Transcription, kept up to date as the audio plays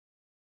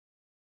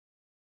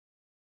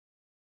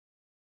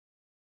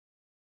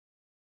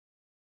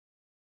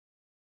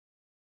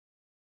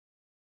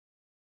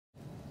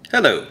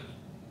Hello,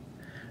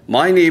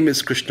 my name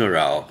is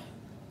Krishna,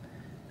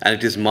 and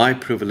it is my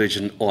privilege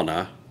and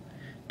honor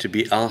to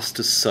be asked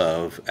to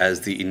serve as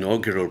the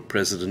inaugural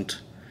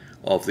president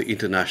of the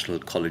International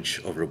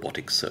College of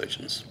Robotic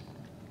Surgeons.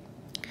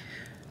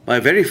 My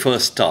very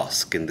first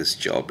task in this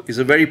job is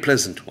a very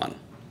pleasant one,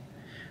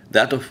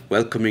 that of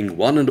welcoming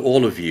one and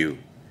all of you,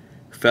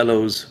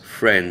 fellows,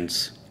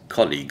 friends,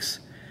 colleagues,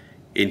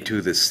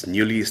 into this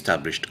newly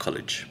established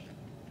college.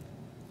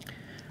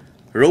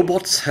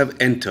 Robots have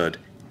entered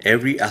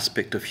every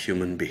aspect of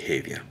human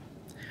behavior,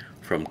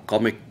 from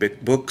comic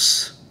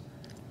books,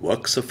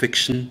 works of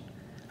fiction,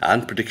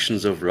 and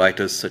predictions of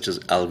writers such as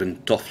Alvin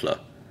Toffler,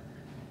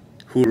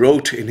 who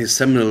wrote in his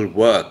seminal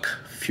work,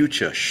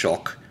 Future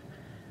Shock,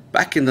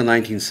 back in the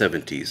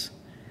 1970s,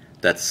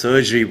 that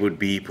surgery would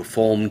be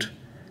performed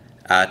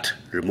at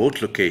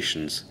remote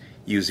locations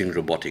using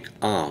robotic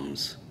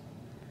arms.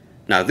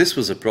 Now, this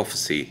was a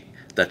prophecy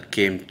that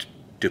came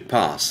to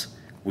pass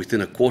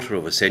within a quarter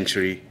of a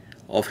century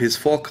of his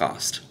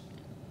forecast.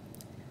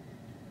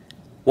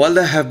 While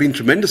there have been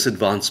tremendous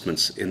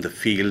advancements in the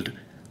field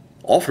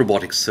of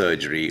robotic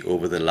surgery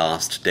over the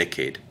last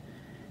decade,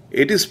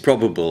 it is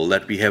probable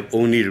that we have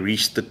only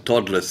reached the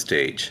toddler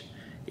stage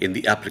in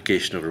the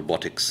application of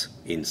robotics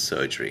in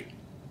surgery.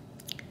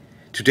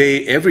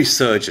 Today, every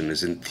surgeon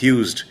is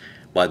enthused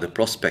by the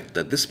prospect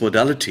that this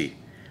modality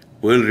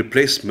will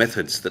replace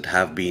methods that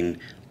have been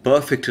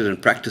perfected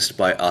and practiced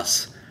by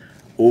us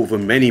over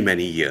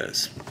many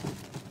years.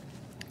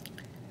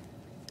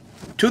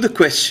 To the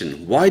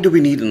question, why do we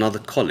need another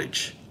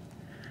college?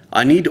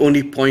 I need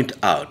only point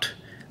out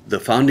the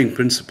founding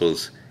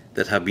principles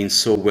that have been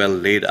so well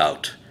laid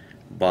out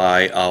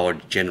by our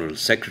General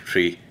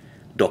Secretary,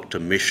 Dr.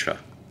 Mishra,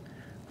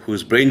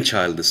 whose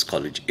brainchild this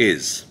college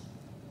is.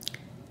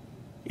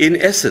 In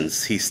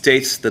essence, he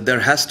states that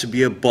there has to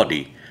be a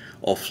body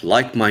of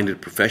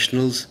like-minded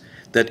professionals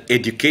that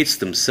educates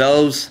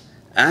themselves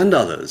and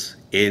others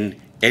in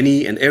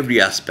any and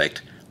every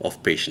aspect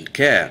of patient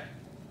care.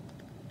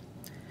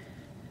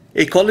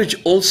 A college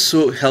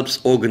also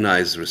helps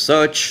organize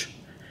research,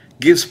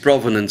 gives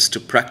provenance to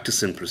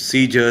practice and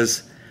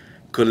procedures,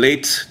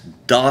 collates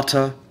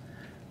data,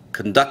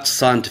 conducts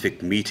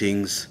scientific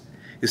meetings,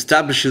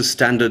 establishes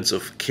standards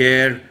of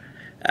care,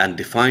 and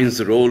defines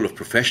the role of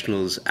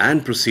professionals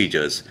and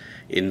procedures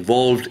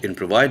involved in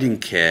providing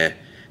care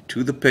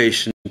to the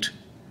patient,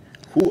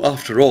 who,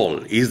 after all,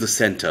 is the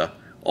center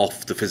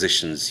of the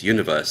physician's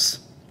universe.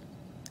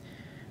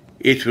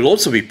 It will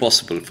also be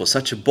possible for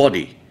such a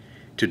body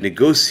to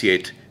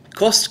negotiate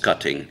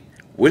cost-cutting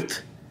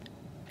with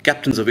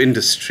captains of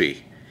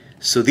industry,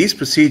 so these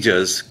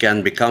procedures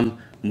can become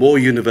more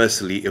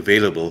universally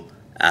available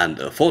and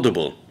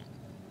affordable.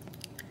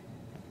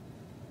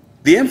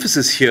 The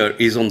emphasis here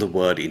is on the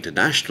word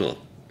international.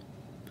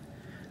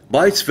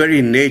 By its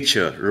very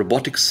nature,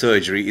 robotic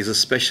surgery is a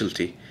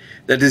specialty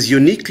that is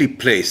uniquely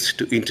placed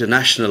to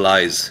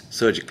internationalize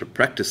surgical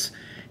practice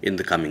in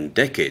the coming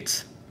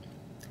decades.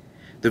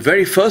 The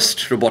very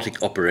first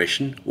robotic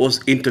operation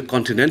was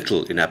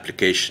intercontinental in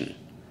application.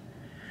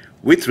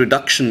 With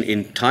reduction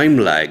in time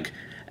lag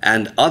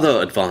and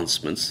other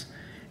advancements,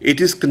 it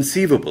is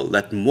conceivable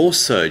that more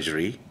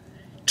surgery,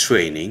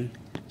 training,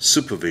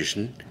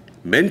 supervision,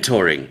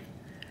 mentoring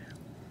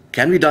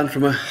can be done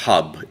from a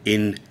hub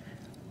in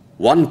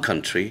one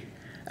country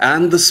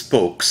and the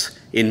spokes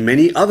in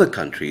many other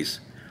countries,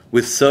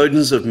 with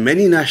surgeons of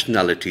many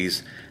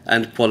nationalities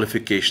and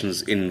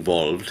qualifications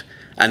involved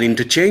and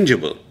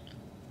interchangeable.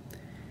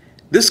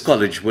 This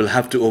college will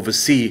have to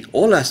oversee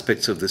all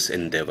aspects of this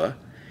endeavor,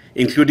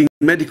 including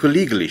medical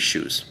legal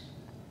issues.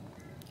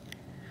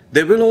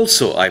 There will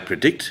also, I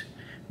predict,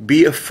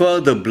 be a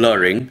further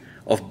blurring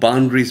of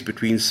boundaries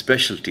between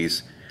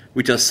specialties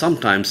which are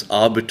sometimes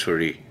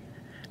arbitrary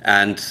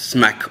and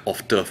smack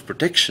of turf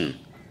protection.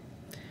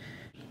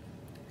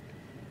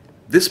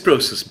 This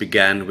process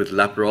began with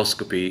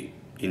laparoscopy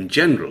in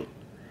general,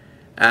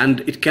 and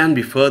it can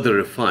be further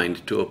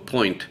refined to a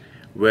point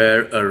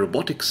where a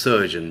robotic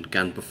surgeon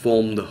can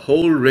perform the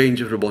whole range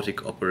of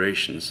robotic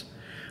operations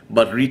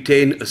but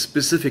retain a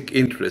specific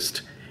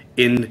interest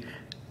in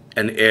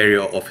an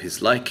area of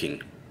his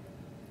liking,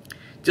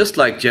 just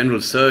like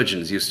general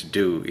surgeons used to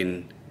do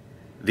in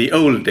the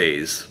old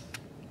days,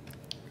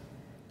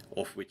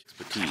 of which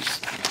expertise.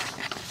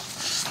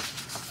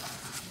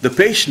 The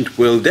patient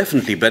will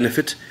definitely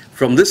benefit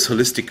from this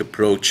holistic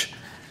approach,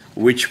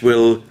 which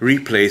will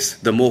replace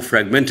the more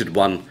fragmented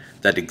one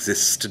that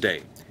exists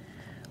today.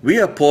 We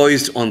are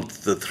poised on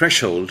the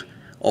threshold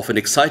of an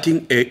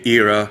exciting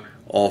era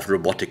of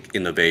robotic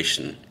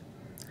innovation.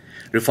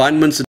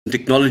 Refinements in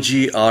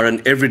technology are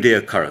an everyday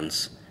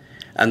occurrence,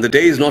 and the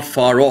day is not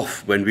far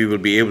off when we will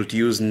be able to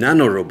use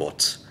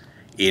nanorobots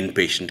in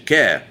patient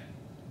care.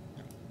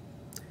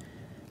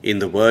 In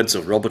the words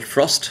of Robert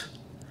Frost,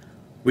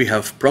 we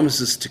have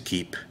promises to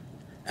keep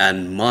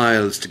and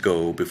miles to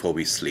go before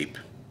we sleep.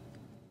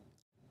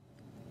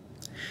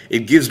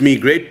 It gives me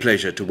great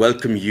pleasure to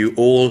welcome you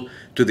all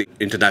to the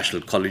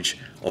International College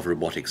of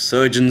Robotic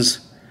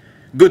Surgeons.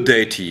 Good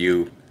day to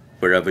you,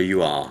 wherever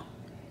you are.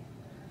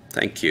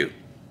 Thank you.